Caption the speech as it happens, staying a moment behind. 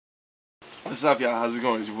What's up, y'all? How's it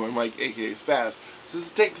going? It's your boy Mike, aka Spaz. So this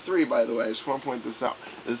is take 3, by the way. I just want to point this out.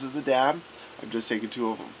 This is a dab. I've just taken 2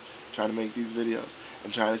 of them. I'm trying to make these videos.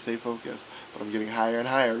 I'm trying to stay focused, but I'm getting higher and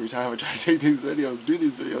higher every time I try to take these videos, do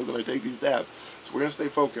these videos, and I take these dabs. So we're gonna stay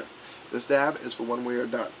focused. This dab is for when we are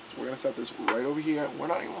done. So we're gonna set this right over here. We're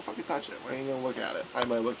not even gonna fucking touch it. We ain't gonna look at it. I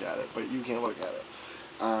might look at it, but you can't look at it.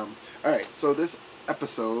 All right. So this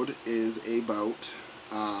episode is about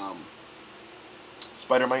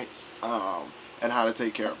spider mites and how to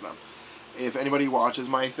take care of them. If anybody watches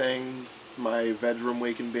my things, my bedroom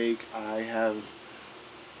wake and bake, I have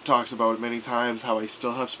talked about it many times, how I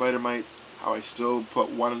still have spider mites, how I still put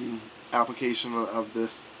one application of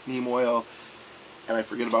this neem oil and I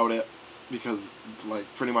forget about it because like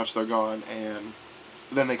pretty much they're gone, and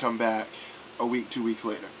then they come back a week, 2 weeks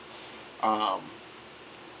later, and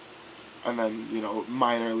then, you know,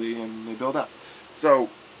 minorly, and they build up. So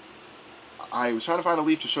I was trying to find a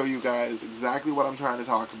leaf to show you guys exactly what I'm trying to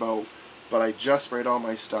talk about, but I just sprayed all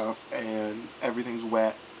my stuff and everything's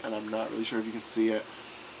wet and I'm not really sure if you can see it.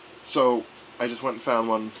 So I just went and found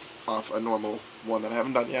one off a normal one that I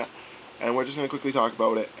haven't done yet, and we're just going to quickly talk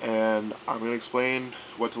about it, and I'm going to explain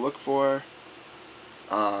what to look for,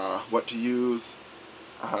 what to use,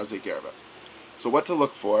 how to take care of it. So what to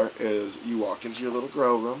look for is you walk into your little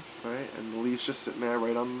grow room, right, and the leaf's just sitting there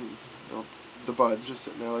right on the bud, just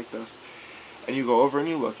sitting there like this. And you go over and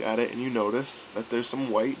you look at it and you notice that there's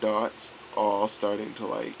some white dots all starting to,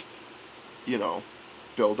 like, you know,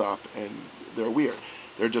 build up, and they're weird.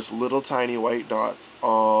 They're just little tiny white dots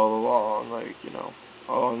all along, like, you know,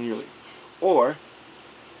 all along your leaf. Or,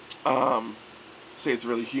 say it's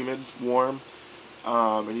really humid, warm,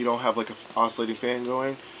 and you don't have like a oscillating fan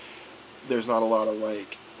going. There's not a lot of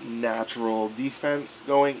like natural defense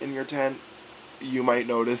going in your tent. You might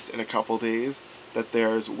notice in a couple days that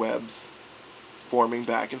there's webs forming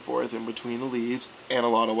back and forth in between the leaves and a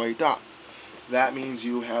lot of white dots. That means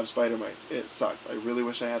you have spider mites. It sucks. I really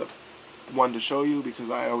wish I had one to show you because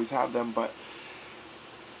I always have them, but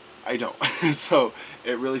I don't. So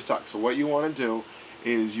it really sucks. So what you want to do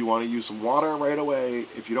is you want to use some water right away.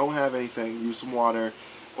 If you don't have anything, use some water.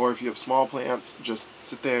 Or if you have small plants, just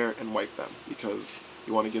sit there and wipe them because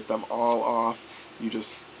you want to get them all off. You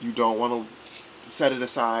don't want to set it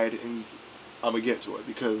aside and I'm going to get to it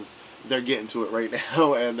because they're getting to it right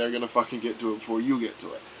now and they're going to fucking get to it before you get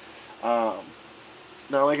to it.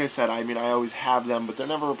 Now, like I said, I mean, I always have them, but they're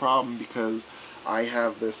never a problem because I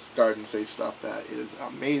have this garden safe stuff that is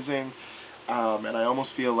amazing. And I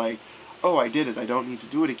almost feel like, oh, I did it. I don't need to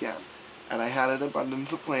do it again. And I had an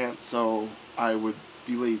abundance of plants, so I would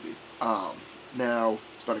be lazy. Now,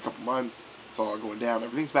 it's been a couple months. It's all going down.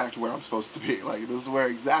 Everything's back to where I'm supposed to be. Like, this is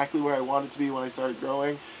exactly where I wanted to be when I started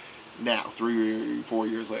growing. Now, 3 or 4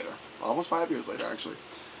 years later. Almost 5 years later, actually.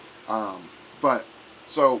 But,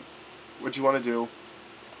 so, what you want to do,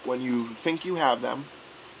 when you think you have them,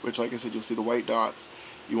 which, like I said, you'll see the white dots,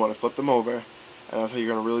 you want to flip them over, and that's how you're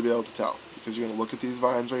going to really be able to tell. Because you're going to look at these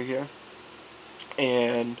vines right here,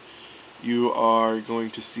 and you are going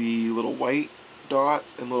to see little white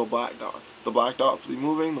dots and little black dots. The black dots will be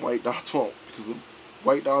moving, the white dots won't, because the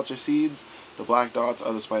white dots are seeds, the black dots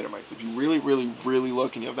are the spider mites. If you really, really, really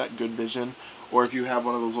look and you have that good vision, or if you have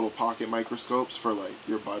one of those little pocket microscopes for like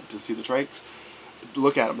your bud to see the trachs,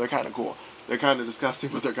 look at them. They're kind of cool. They're kind of disgusting,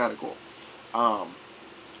 but they're kind of cool.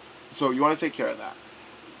 So you want to take care of that.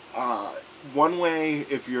 One way,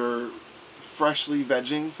 if you're freshly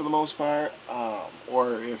vegging for the most part,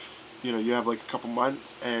 or if you have like a couple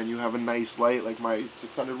months and you have a nice light like my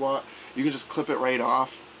 600 watt, you can just clip it right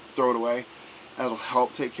off, throw it away. That'll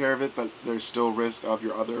help take care of it, but there's still risk of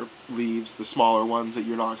your other leaves, the smaller ones that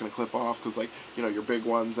you're not going to clip off, because like, your big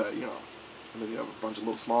ones that, and then you have a bunch of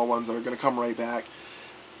little small ones that are going to come right back.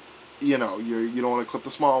 You don't want to clip the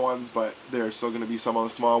small ones, but there's still going to be some of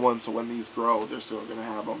the small ones, so when these grow, they're still going to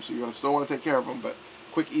have them. So you're going to still want to take care of them, but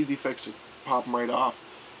quick, easy fix, just pop them right off,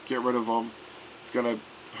 get rid of them. It's going to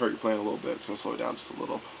hurt your plant a little bit. It's going to slow it down just a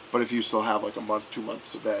little. But if you still have like a month, 2 months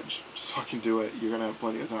to veg, just fucking do it. You're going to have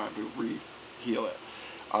plenty of time to re-heal it.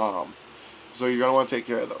 So you're going to want to take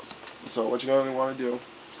care of those. So what you're going to want to do is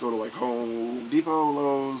go to like Home Depot,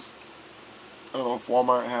 Lowe's, I don't know if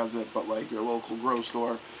Walmart has it, but like your local grocery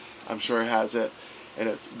store, I'm sure it has it, and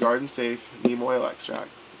it's garden safe neem oil extract.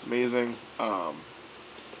 It's amazing.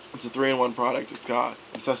 It's a 3-in-1 product. It's got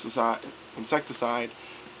insecticide,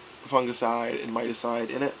 fungicide, and miticide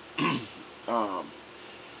in it.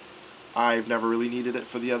 I've never really needed it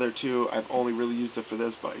for the other two. I've only really used it for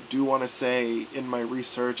this, but I do want to say in my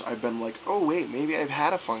research I've been like, oh wait, maybe I've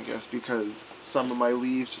had a fungus because some of my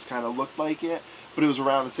leaves just kind of looked like it, but it was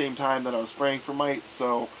around the same time that I was spraying for mites,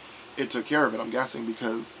 so it took care of it, I'm guessing,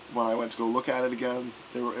 because when I went to go look at it again,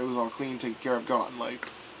 it was all clean, taken care of, gone. Like,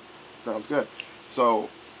 sounds good. So,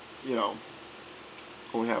 you know,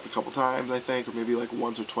 only happened a couple times, I think, or maybe like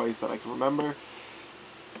once or twice that I can remember.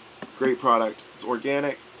 Great product. It's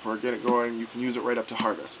organic. For organic growing, you can use it right up to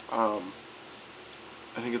harvest. I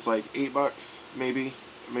think it's like $8, maybe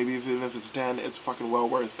even if it's 10, it's fucking well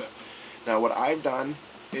worth it. Now, what I've done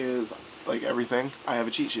is, like everything, I have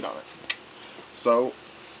a cheat sheet on it. So,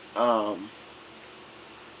 I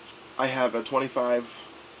have a 25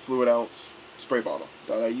 fluid ounce spray bottle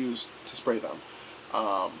that I use to spray them.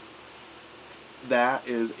 That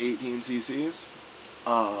is 18 cc's.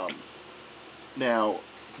 Now,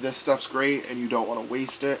 this stuff's great, and you don't want to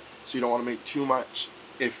waste it, so you don't want to make too much.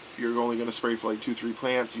 If you're only going to spray for like 2-3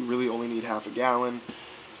 plants, you really only need half a gallon,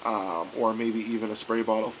 or maybe even a spray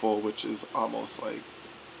bottle full, which is almost like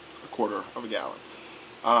a quarter of a gallon.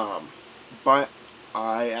 But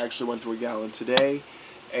I actually went through a gallon today,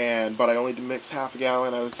 but I only mix half a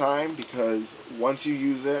gallon at a time, because once you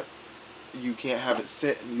use it, you can't have it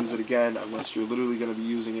sit and use it again unless you're literally going to be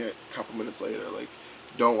using it a couple minutes later. Like,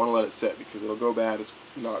 don't want to let it sit because it'll go bad. It's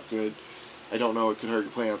not good. I don't know, it could hurt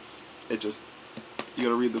your plants. It just, you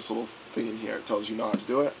gotta read this little thing in here. It tells you not to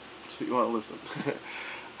do it, so you want to listen.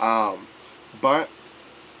 But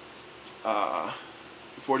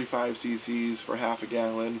 45 cc's for half a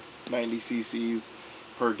gallon, 90 cc's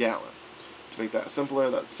per gallon. To make that simpler,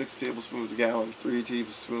 that's 6 tablespoons a gallon, 3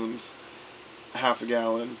 tablespoons, half a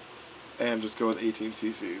gallon, and just go with 18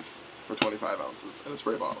 cc's for 25 ounces in a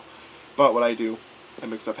spray bottle. But what I do, I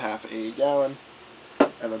mix up half a gallon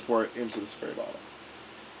and then pour it into the spray bottle.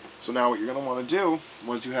 So now what you're going to want to do,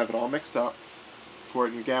 once you have it all mixed up, pour it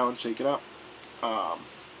in your gallon, shake it up.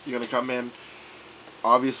 You're going to come in,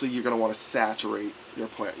 obviously you're going to want to saturate your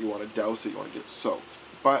plant. You want to douse it, you want to get it soaked.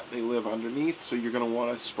 But they live underneath, so you're going to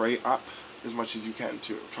want to spray up as much as you can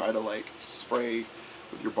too. Try to like spray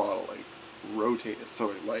with your bottle, like rotate it so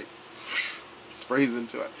it like sprays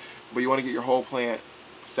into it. But you want to get your whole plant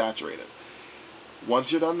saturated.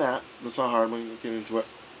 Once you're done that, that's not hard when you get into it,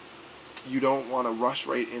 you don't want to rush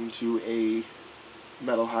right into a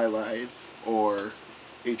metal halide or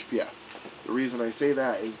HPS. The reason I say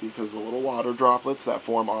that is because the little water droplets that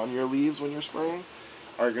form on your leaves when you're spraying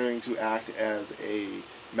are going to act as a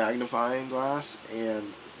magnifying glass,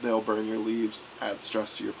 and they'll burn your leaves, add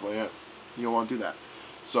stress to your plant. You don't want to do that.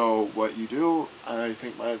 So what you do, I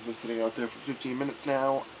think mine's been sitting out there for 15 minutes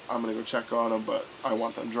now. I'm going to go check on them, but I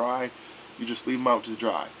want them dry. You just leave them out to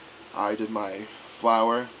dry. I did my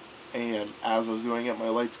flower, and as I was doing it, my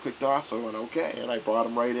lights clicked off, so I went, okay, and I brought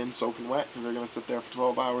them right in soaking wet, because they're going to sit there for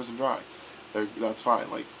 12 hours and dry. That's fine,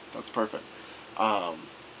 like, that's perfect.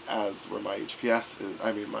 As where my HPS is,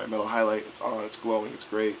 I mean my metal halide, it's on, it's glowing, it's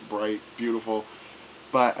great, bright, beautiful,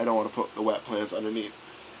 but I don't want to put the wet plants underneath.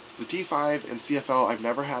 So the T5 and CFL, I've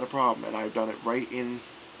never had a problem, and I've done it right in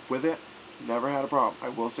with it, never had a problem, I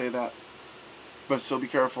will say that, but still be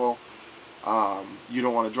careful. You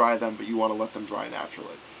don't want to dry them, but you want to let them dry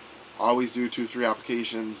naturally. Always do 2-3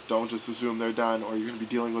 applications. Don't just assume they're done, or you're going to be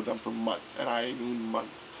dealing with them for months, and I mean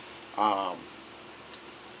months.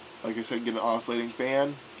 Like I said, get an oscillating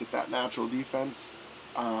fan, get that natural defense.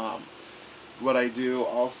 What I do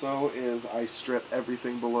also is I strip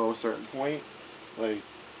everything below a certain point. Like,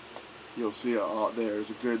 you'll see there's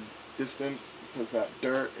a good distance, because that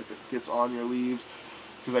dirt, if it gets on your leaves,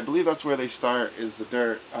 because I believe that's where they start, is the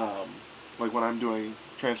dirt. Like when I'm doing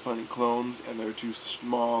transplanting clones and they're too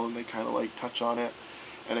small and they kind of like touch on it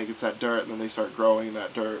and it gets that dirt, and then they start growing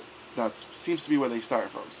that dirt. That seems to be where they start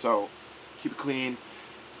from. So keep it clean,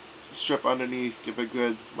 strip underneath, give it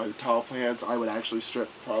good. My tall plants, I would actually strip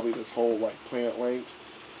probably this whole like plant length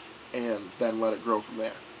and then let it grow from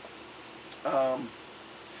there. So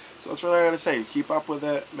that's really all I gotta say. Keep up with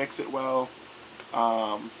it, mix it well.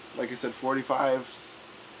 Like I said, 45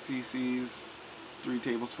 cc's, 3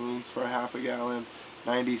 tablespoons for half a gallon,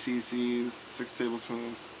 90 cc's, 6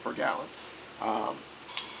 tablespoons per gallon.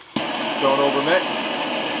 Don't overmix,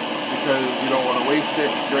 because you don't want to waste it.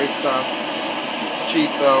 It's great stuff. It's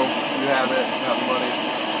cheap though. You have it, you have the money.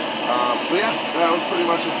 So yeah, that was pretty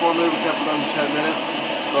much informative. We kept it under 10 minutes.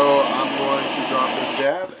 So I'm going to drop this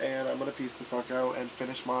dab, and I'm going to piece the fuck out and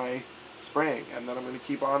finish my spraying. And then I'm going to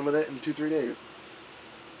keep on with it in 2-3 days.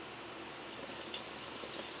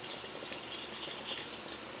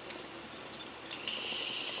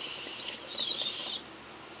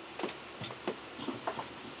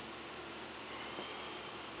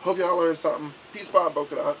 Hope y'all learned something. Peace, Bob,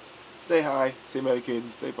 polka dots. Stay high, stay medicated,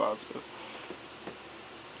 and stay positive.